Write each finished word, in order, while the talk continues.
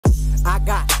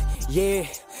Yeah,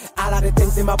 a lot of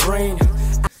things in my brain.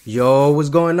 Yo, what's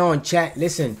going on, chat?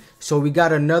 Listen, so we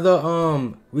got another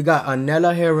we got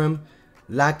Anella Herim,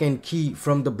 Lock and Key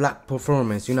from the Black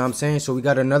Performance. You know what I'm saying? So we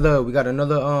got another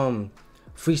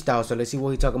freestyle. So let's see what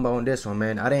he talking about on this one,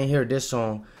 man. I didn't hear this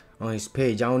song on his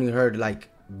page. I only heard like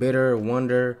Bitter,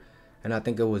 Wonder, and I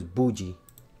think it was Bougie.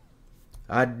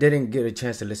 I didn't get a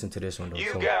chance to listen to this one though.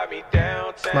 So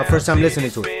it's my first time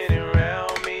listening to it.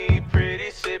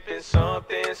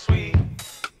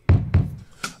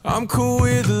 I'm cool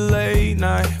with the late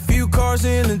night, few cars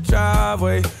in the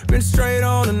driveway, been straight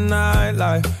on the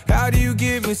nightlife. How do you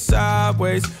get me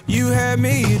sideways? You had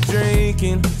me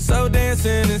drinking, so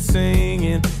dancing and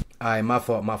singing. Alright, my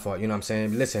fault, you know what I'm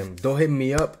saying? Listen, don't hit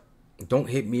me up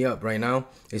right now.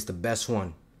 It's the best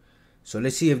one. So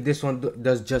let's see if this one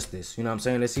does justice. You know what I'm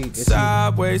saying? Let's see.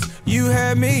 Sideways, you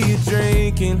had me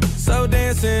drinking, so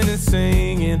dancing and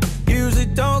singing. Usually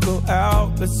don't go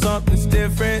out, but something's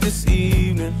different this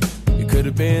evening. It could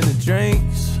have been the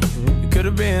drinks, it could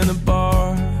have been the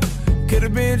bar, could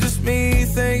have been just me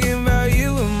thinking about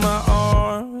you in my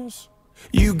arms.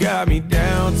 You got me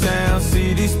downtown,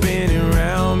 city spinning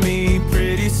around me,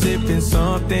 pretty sipping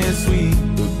something sweet.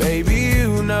 But baby,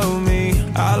 you know me,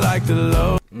 I like the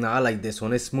low. Nah, I like this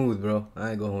one. It's smooth, bro.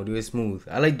 I ain't gonna do it. Smooth.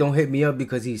 I like Don't Hit Me Up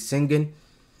because he's singing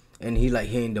and he like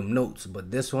hitting them notes.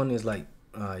 But this one is like,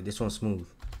 this one's smooth.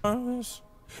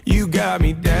 You got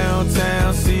me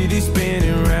downtown, city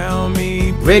spinning around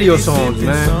me. Radio songs,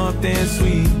 man. Something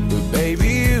sweet, but baby,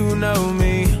 you know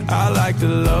me. I like the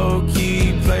low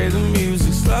key, play the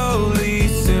music slowly,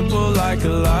 simple like a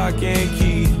lock and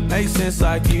key. Makes sense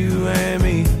like you and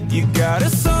me. You got a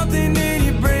something and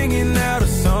you're bringing out a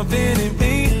something in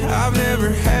me. I've never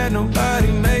had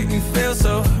nobody make me feel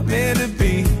so meant to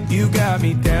be. You got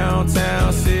me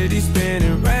downtown, city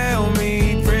spinning around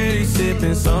me, pretty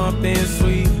sipping something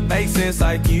sweet. Makes sense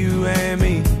like you and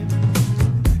me.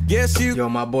 Guess you. Yo,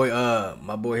 my boy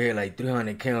here like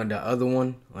 300K on that other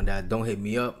one, on that Don't Hit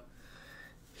Me Up.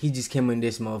 He just came in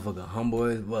this motherfucker humble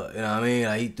as fuck. You know what I mean?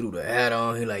 Like he threw the hat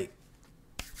on. He like,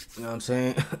 you know what I'm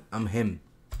saying? I'm him.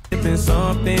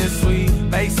 Something sweet,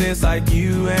 makes sense like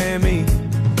you and me.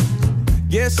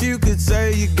 Guess you could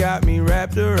say you got me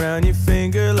wrapped around your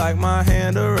finger, like my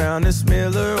hand around this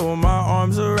Miller, or my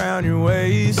arms around your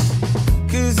waist.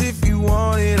 Cause if you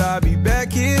want it, I'll be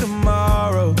back here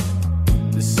tomorrow,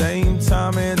 the same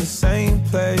time and the same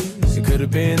place. It could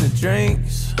have been the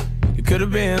drinks, it could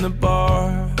have been the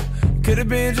bar, it could have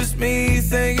been just me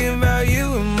thinking about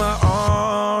you in my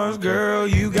arms. Girl,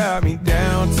 you got me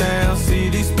downtown,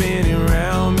 city spinning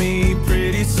around me,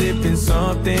 pretty sipping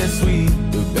something sweet.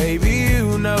 But baby,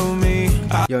 you know me.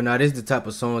 Yo, now this is the type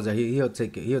of songs that he'll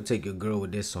take your girl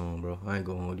with this song, bro. I ain't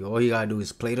gonna hold you. All you gotta do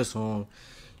is play the song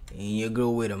and your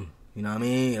girl with him. You know what I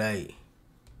mean? Like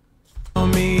on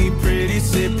me, pretty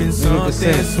sipping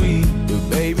something sweet. But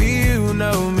baby, you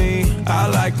know me. I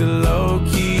like the low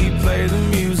key, play the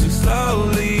music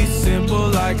slowly, simple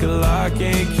like a lock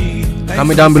and key.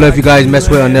 Comment down below if you guys mess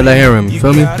with Anella Herim. You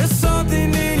feel me?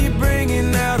 Something and you're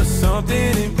bringing out of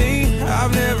something in me.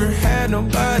 I've never had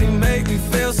nobody make me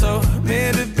feel so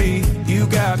meant to be. You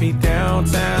got me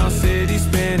downtown, city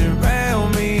spinning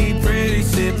around me, pretty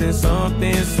sipping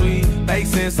something sweet. Makes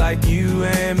sense like you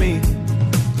and me.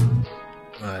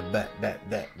 Alright,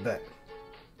 back.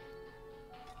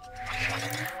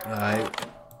 Alright.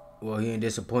 Well, he didn't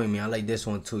disappoint me. I like this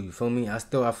one too. You feel me? I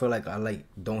feel like I like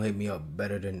Don't Hit Me Up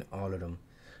better than all of them.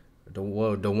 The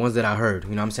ones that I heard.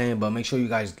 You know what I'm saying? But make sure you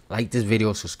guys like this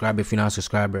video, subscribe if you're not a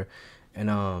subscriber,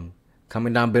 and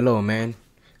comment down below, man,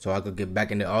 so I could get back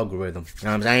in the algorithm. You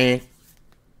know what I'm saying?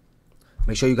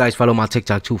 Make sure you guys follow my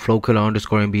TikTok too,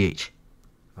 FlowKiller_NBH.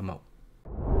 I'm out.